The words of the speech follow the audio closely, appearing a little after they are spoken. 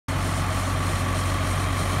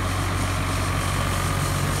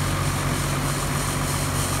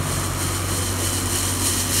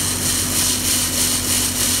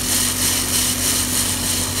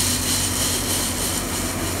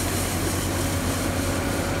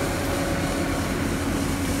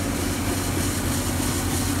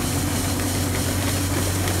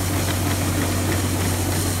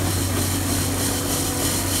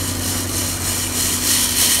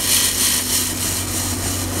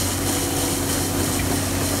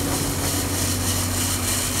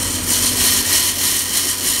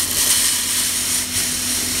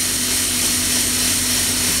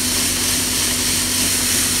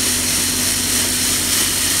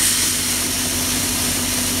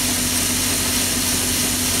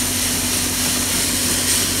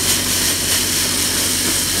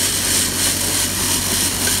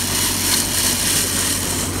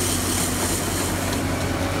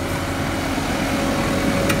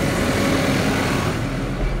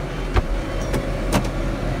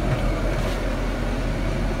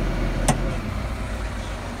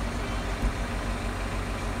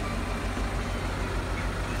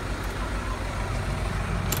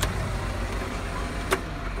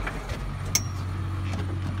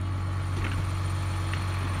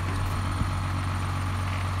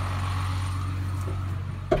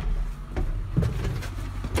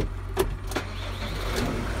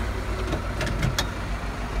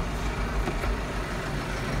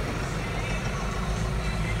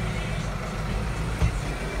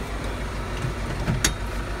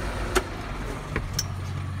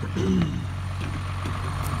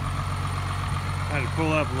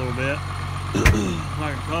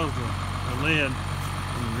Like close the lid on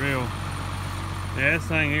the drill. Yeah, this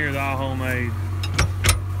thing here is all homemade.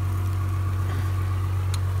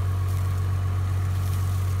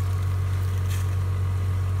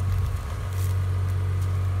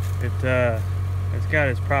 It's got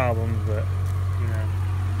its problems, but you know,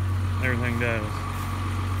 everything does.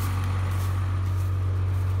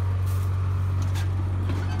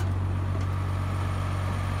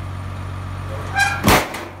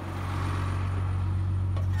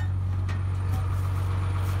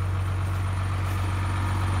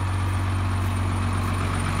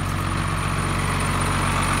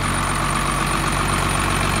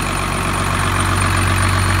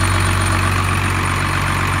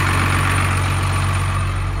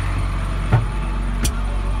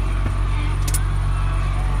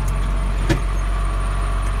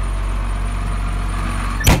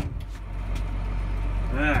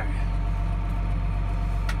 Alright.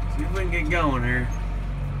 See if we can get going here.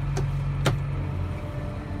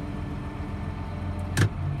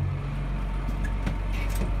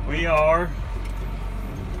 We are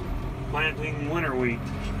planting winter wheat.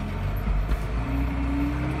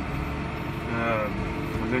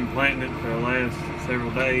 I've been planting it for the last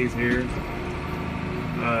several days here.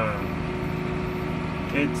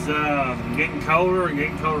 It's getting colder and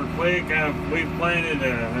getting colder quick. We've planted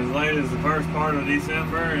as late as the first part of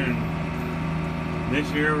December, and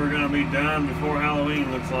this year we're going to be done before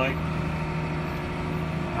Halloween, looks like.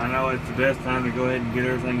 I know it's the best time to go ahead and get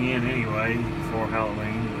everything in anyway before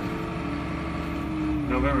Halloween.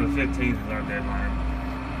 November the 15th is our deadline.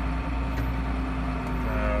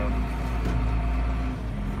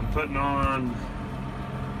 I'm putting on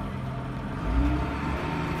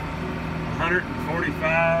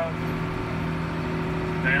 145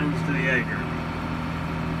 pounds to the acre.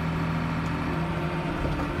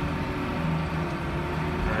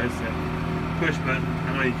 It's a push button. I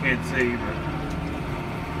know you can't see, but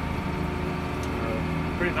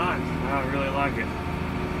pretty nice. I really like it.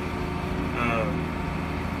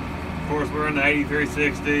 Of course, we're in the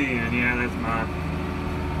 8360, and yeah, that's my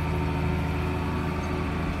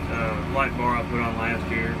light bar I put on last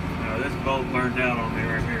year. This bolt burned out on me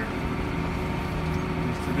right here.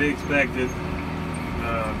 It's to be expected.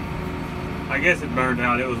 I guess it burned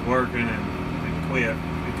out. It was working and quit.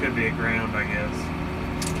 It could be a ground, I guess.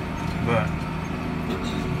 But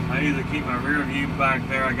I either keep my rear view back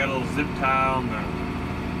there. I got a little zip tie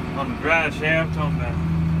on the drive shaft on the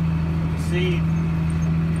seat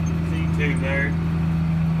tube there.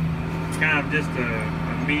 It's kind of just a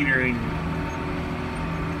metering.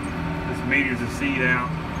 This meters the seat out.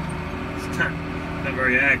 It's not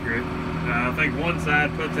very accurate. I think one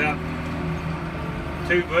side puts out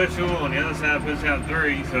 2 bushel and the other side puts out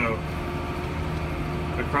 3, so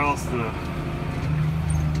across the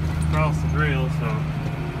drill. So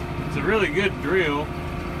it's a really good drill.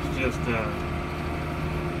 It's just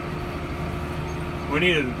we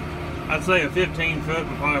needed, I'd say a 15 foot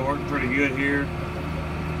would probably work pretty good here,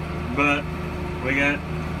 but we got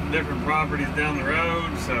different properties down the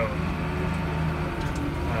road, so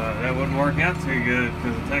that wouldn't work out too good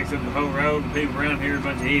because it takes up the whole road and people around here are a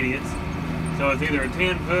bunch of idiots. So it's either a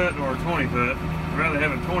 10 foot or a 20 foot. I'd rather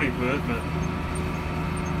have a 20 foot, but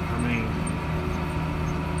I mean,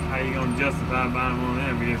 how are you going to justify buying one of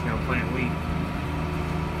them if you're just going to plant wheat?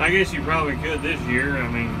 I guess you probably could this year. I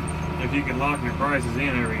mean, if you can lock your prices in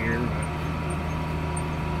every year, but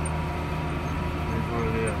that's what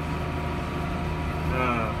it is.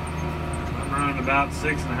 I'm running about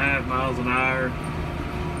 6.5 miles an hour.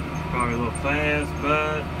 Probably a little fast,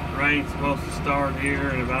 but rain's supposed to start here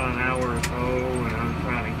in about an hour or so, and I'm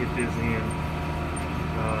trying to get this in.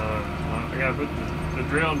 I gotta put the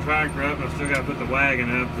drill and tractor up, and I still gotta put the wagon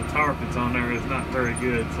up. The tarp that's on there is not very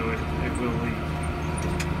good, so it will leak.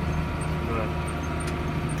 But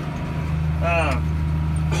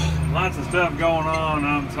lots of stuff going on.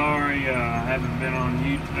 I'm sorry, I haven't been on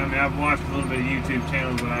YouTube. I mean, I've watched a little bit of YouTube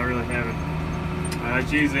channels, but I really haven't.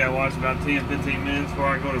 It's usually I watch about 10-15 minutes before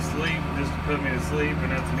I go to sleep, just to put me to sleep,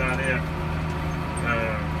 and that's about it.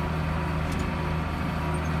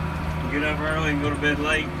 Get up early and go to bed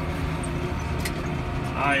late.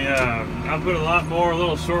 I put a lot more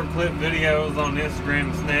little short clip videos on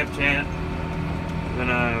Instagram and Snapchat than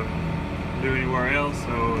I do anywhere else.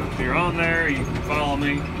 So if you're on there, you can follow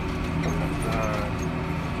me.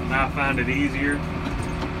 I find it easier.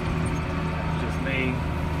 It's just me.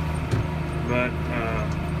 But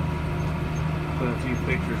put a few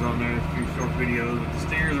pictures on there, a few short videos. But the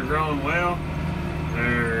steers are growing well.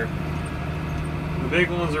 The big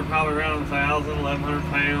ones are probably around 1,000, 1,100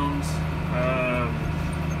 pounds.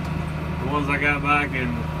 The ones I got back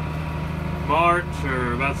in March,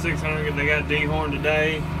 or about 600 they got dehorned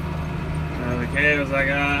today. The calves I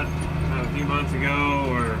got a few months ago,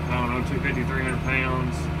 or I don't know, 250, 300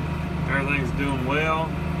 pounds. Everything's doing well.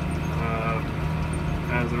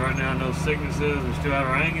 As of right now, no sicknesses. We still have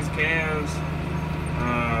our Angus calves.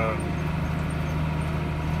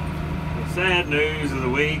 The sad news of the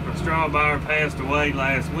week, my straw buyer passed away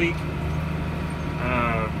last week.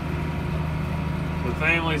 The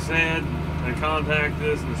family said, they contacted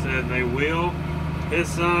us and said they will. His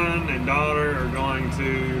son and daughter are going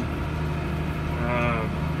to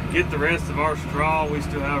get the rest of our straw. We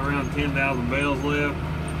still have around 10,000 bales left.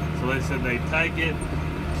 So they said they'd take it.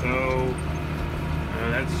 So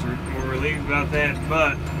we're relieved about that.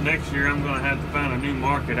 But next year I'm going to have to find a new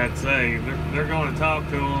market, I'd say. They're going to talk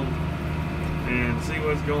to them and see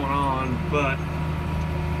what's going on. But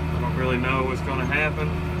I don't really know what's going to happen.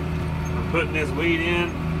 I'm putting this wheat in.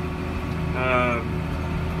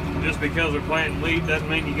 Just because we're planting wheat doesn't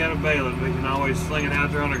mean you gotta bale it. We can always sling it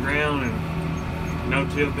out there on the ground and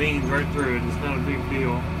no-till beans right through it. It's not a big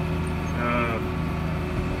deal.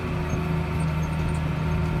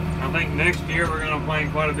 I think next year we're gonna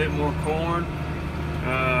plant quite a bit more corn.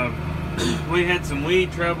 We had some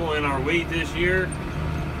weed trouble in our wheat this year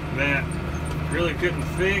that really couldn't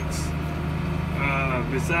fix.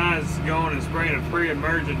 Besides going and spraying a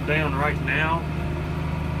pre-emergent down right now,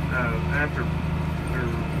 after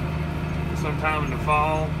sometime in the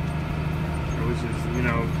fall, which is, you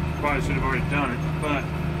know, probably should have already done it, but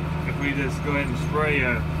if we just go ahead and spray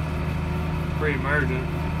a pre-emergent,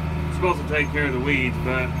 it's supposed to take care of the weeds,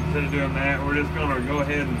 but instead of doing that, we're just going to go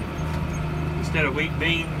ahead and, instead of wheat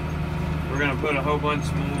bean, we're going to put a whole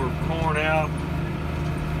bunch more corn out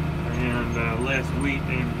and less wheat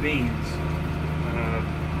and beans. Like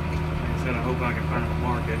I said, I hope I can find a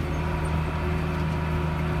market.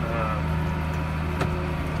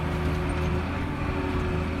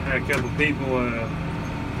 Had a couple people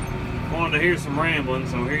wanted to hear some rambling,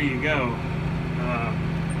 so here you go.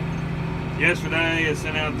 Yesterday I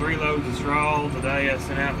sent out 3 loads of straw. Today I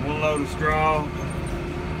sent out 1 load of straw.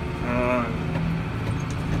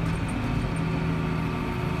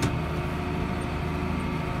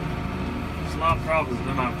 Slop trough is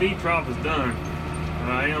done. My feed trough is done.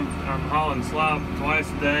 I'm hauling slop twice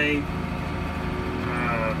a day.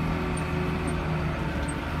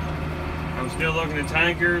 I'm still looking at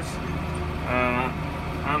tankers.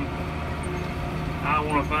 I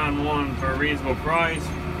want to find one for a reasonable price.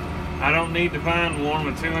 I don't need to find one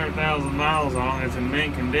with 200,000 miles on it. It's in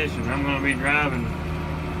mint condition. I'm going to be driving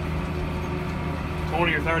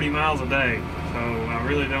 20 or 30 miles a day, so I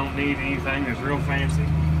really don't need anything that's real fancy.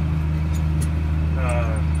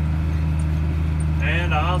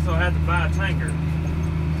 And I also had to buy a tanker.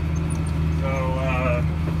 So,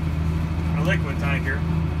 a liquid tanker.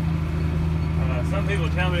 Some people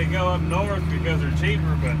tell me to go up north because they're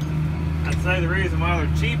cheaper, but I'd say the reason why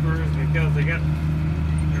they're cheaper is because they're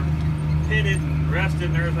pitted and rusted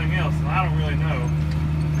and everything else. So I don't really know.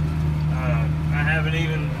 I haven't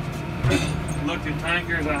even looked at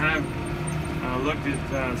tankers. I have looked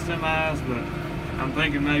at semis, but I'm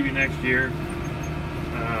thinking maybe next year.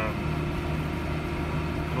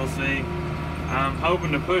 We'll see. I'm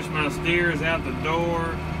hoping to push my steers out the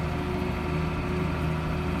door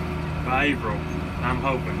by April. I'm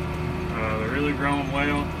hoping. They're really growing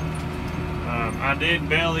well. I did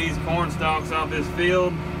bale these corn stalks off this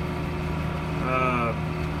field.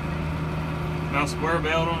 I square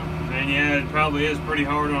baled them, and yeah, it probably is pretty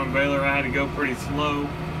hard on a baler. I had to go pretty slow.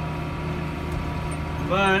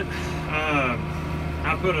 But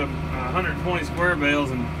I put 120 square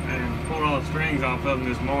bales and pulled all the strings off of them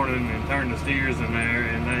this morning and turned the steers in there,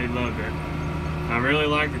 and they loved it. I really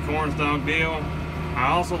like the corn stalk deal. I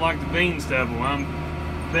also like the bean stubble. I'm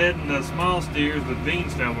bedding the small steers with bean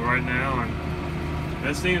stubble right now, and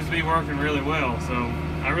that seems to be working really well. So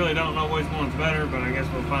I really don't know which one's better, but I guess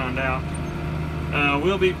we'll find out.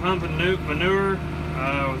 We'll be pumping manure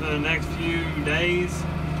within the next few days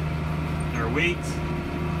or weeks.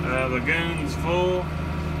 The lagoon's full.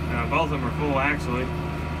 Both of them are full, actually.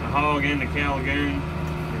 The hog and the cow lagoon,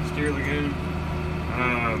 or steer lagoon.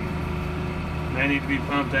 They need to be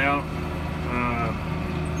pumped out.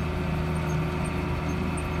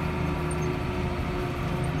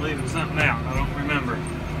 Leaving something out, I don't remember.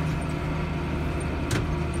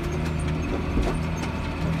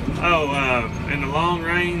 Oh, in the long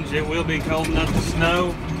range, it will be cold enough to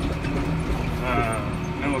snow.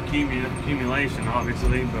 No accumulation,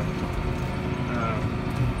 obviously, but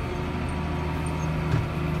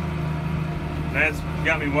that's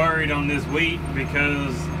got me worried on this wheat,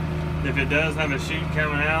 because if it does have a shoot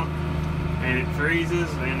coming out, and it freezes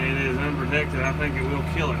and it is unprotected, I think it will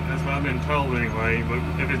kill it. That's what I've been told anyway. But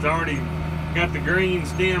if it's already got the green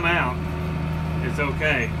stem out, it's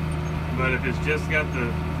okay. But if it's just got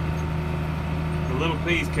the little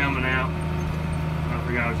piece coming out, I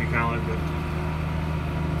forgot what you call it, but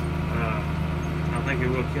I think it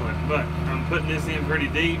will kill it. But I'm putting this in pretty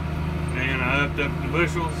deep, and I upped up the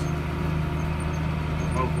bushels.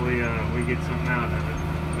 Hopefully we get something out of it.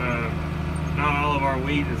 Not all of our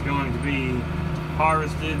wheat is going to be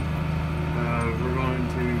harvested. We're going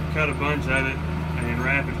to cut a bunch of it and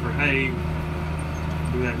wrap it for hay.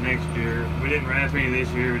 Do that next year. We didn't wrap any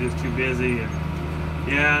this year, we're just too busy. And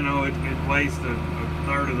yeah, I know it wastes a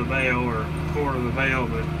third of the bale or a quarter of the bale,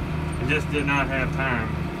 but it just did not have time.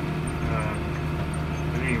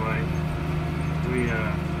 But anyway,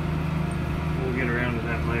 we'll get around to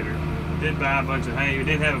that later. We did buy a bunch of hay. We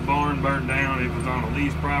did have a barn burned down. It was on a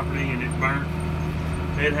lease property and it burnt.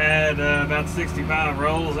 It had about 65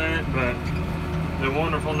 rolls in it, but the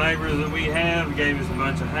wonderful neighbors that we have gave us a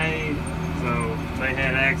bunch of hay, so they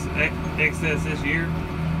had excess this year,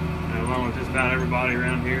 along with just about everybody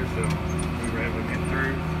around here, so we were able to get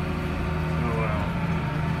through. So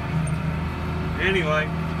anyway,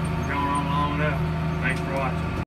 we're going on long enough. Thanks for watching.